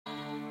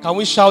Can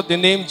we shout the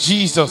name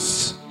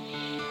Jesus?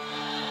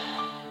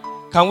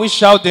 Can we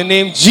shout the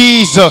name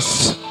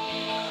Jesus?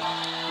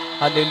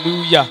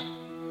 Hallelujah.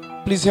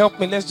 Please help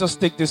me. Let's just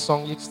take this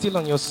song. You're still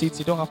on your seats.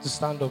 You don't have to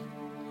stand up.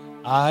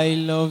 I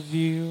love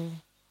you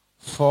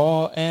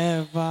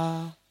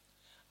forever.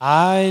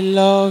 I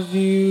love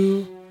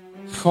you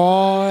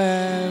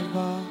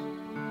forever.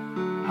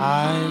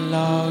 I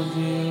love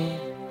you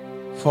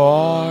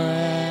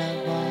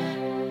forever,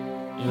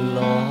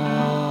 Lord.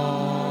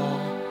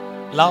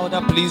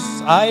 Louder, please.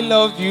 I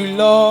love you,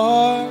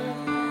 Lord.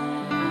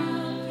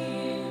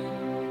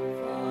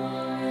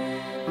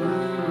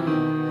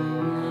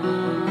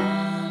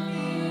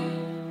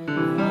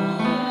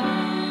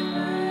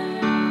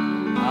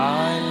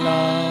 I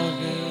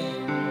love you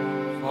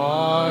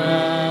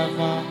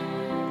forever,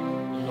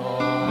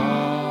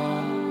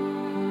 Lord.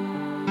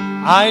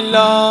 I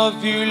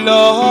love you,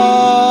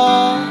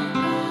 Lord.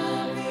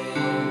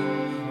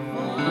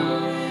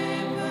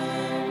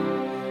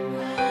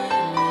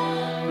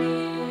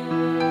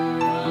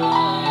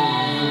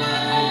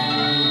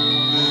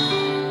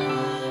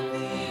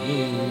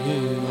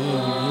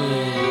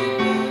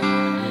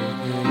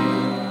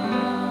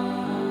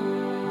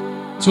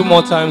 Two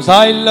more times.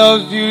 I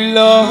love you,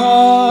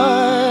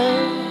 Lord,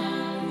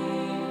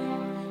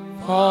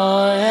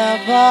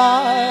 forever,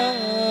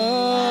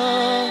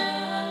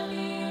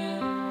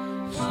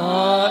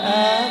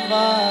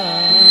 forever.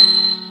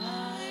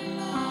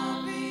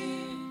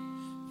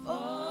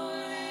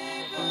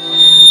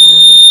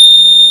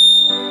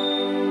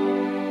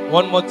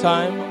 One more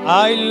time.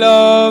 I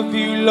love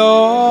you,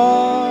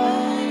 Lord,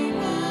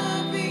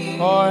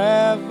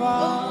 forever.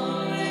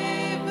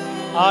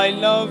 I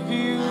love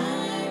you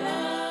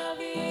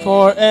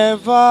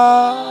forever.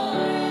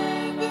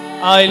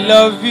 I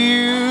love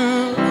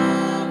you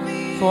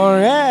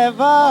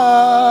forever,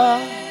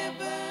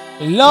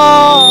 Lord.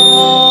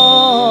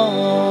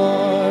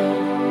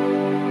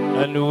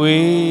 And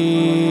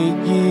we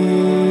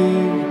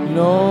give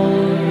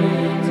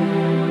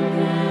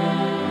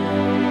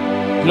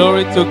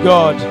glory to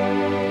God.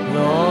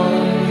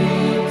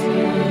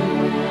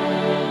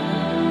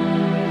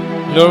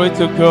 Glory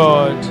to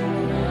God.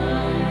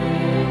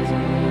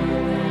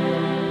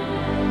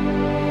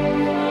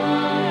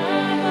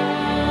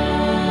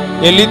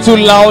 A little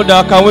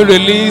louder, can we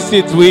release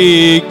it?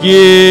 We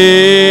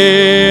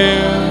give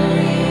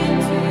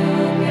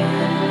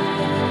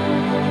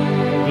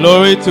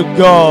glory to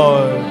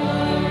God.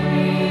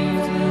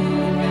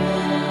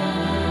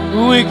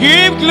 We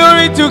give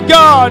glory to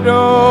God.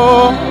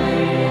 Oh,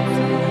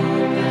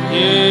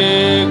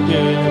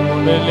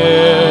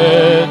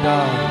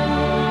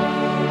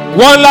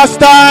 one last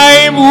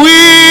time,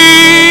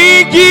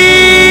 we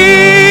give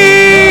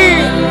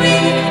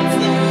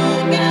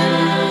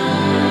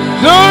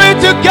glory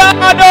to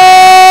God,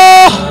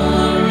 oh!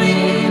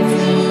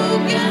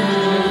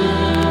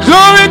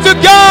 Glory to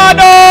God,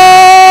 oh!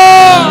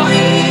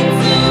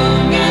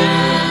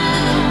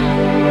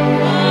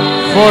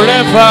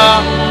 Forever.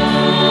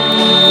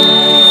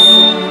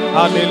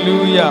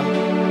 Hallelujah.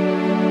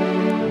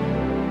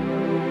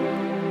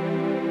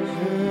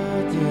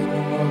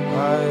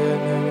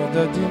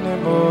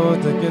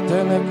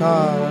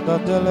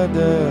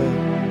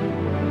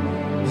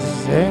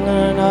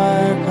 Singer na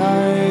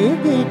kai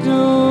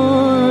bidu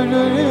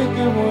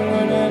luriki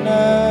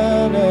munana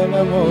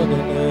na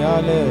modene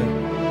ale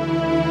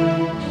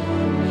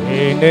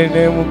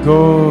enene muko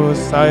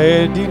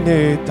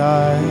saedine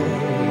tai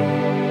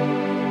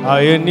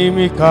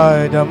ayenimi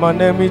kai da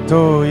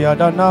manemito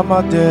yada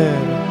namate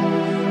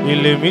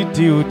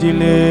ilemiti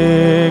udile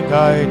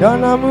kai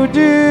dana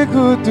mudi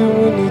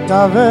kutumuni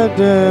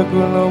tavede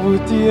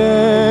kunobutie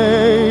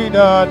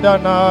da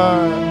dana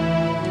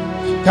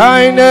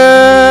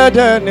Kaine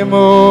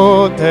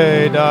denimo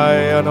te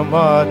dai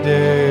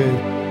anamade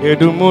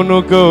edumuno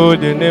go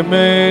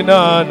deneme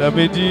na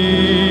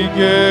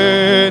nabedige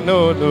no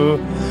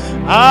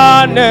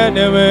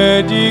anene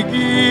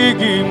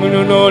medigi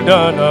muno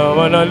dana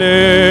wanale.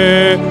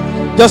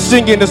 Just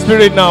sing in the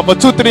spirit now for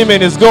 2-3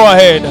 minutes. Go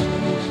ahead.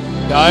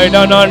 Dai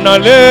dana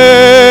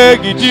nale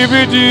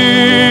gidibidi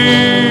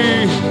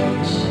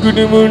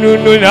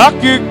kudumuno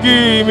nakiki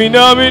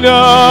minamina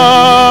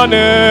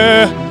ne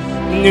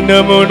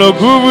Ninamono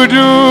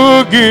kubudu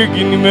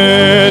gigin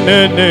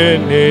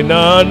ne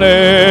nane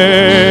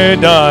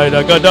dai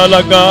da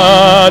gadala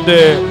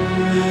gade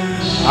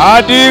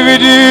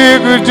adividi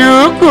gudu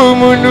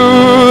kumunu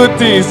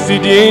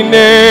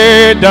tisidine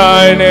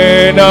dai ne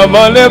na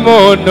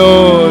malemono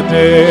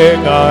de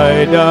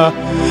gaida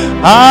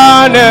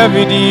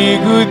anevidi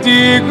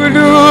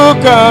gudu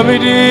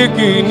kamidi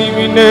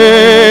kinimine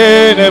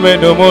ne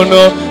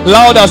medomono.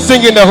 Louder,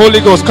 sing in the Holy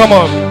Ghost. Come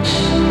on.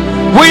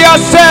 We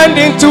ascend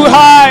to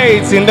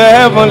heights in the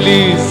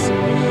heavenlies,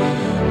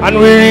 and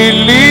we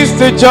release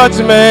the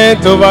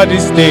judgment over the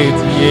state.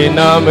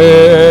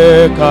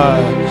 Yenameka,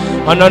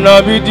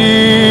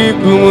 ananabidi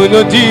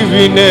kumuno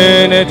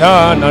divine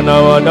netana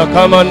na da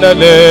kamana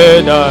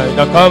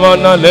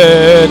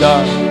leda.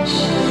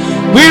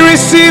 We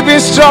receive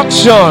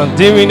instruction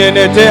divine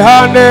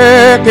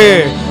netehaneke.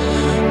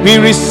 We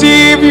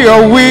receive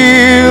your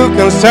will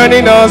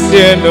concerning us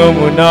here no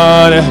more.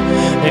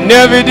 And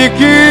every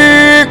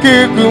decree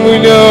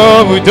we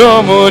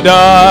don't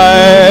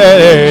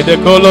die. The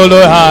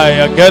cololo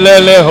high,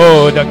 kelele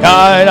ho, the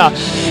kaida.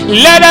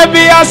 Let there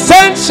be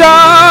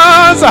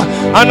ascensions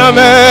and a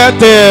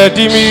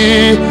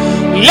dimi.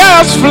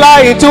 Let us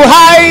fly into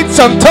heights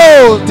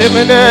untold.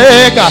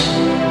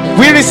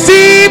 We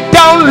receive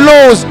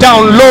downloads,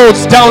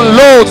 downloads,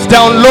 downloads,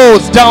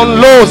 downloads,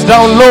 downloads,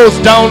 downloads,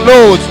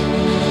 downloads.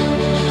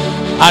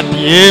 At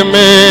the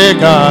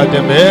Mega,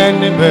 the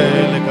many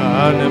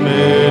Belka, the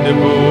many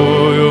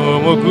boy,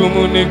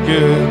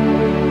 Mokumunike,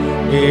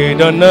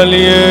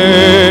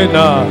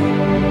 Idonaliena,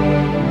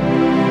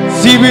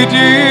 CBD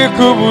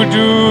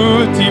Kubudu,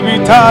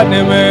 Tibita, the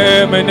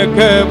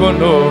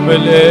Menekabono,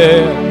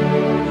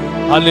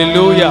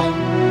 Hallelujah.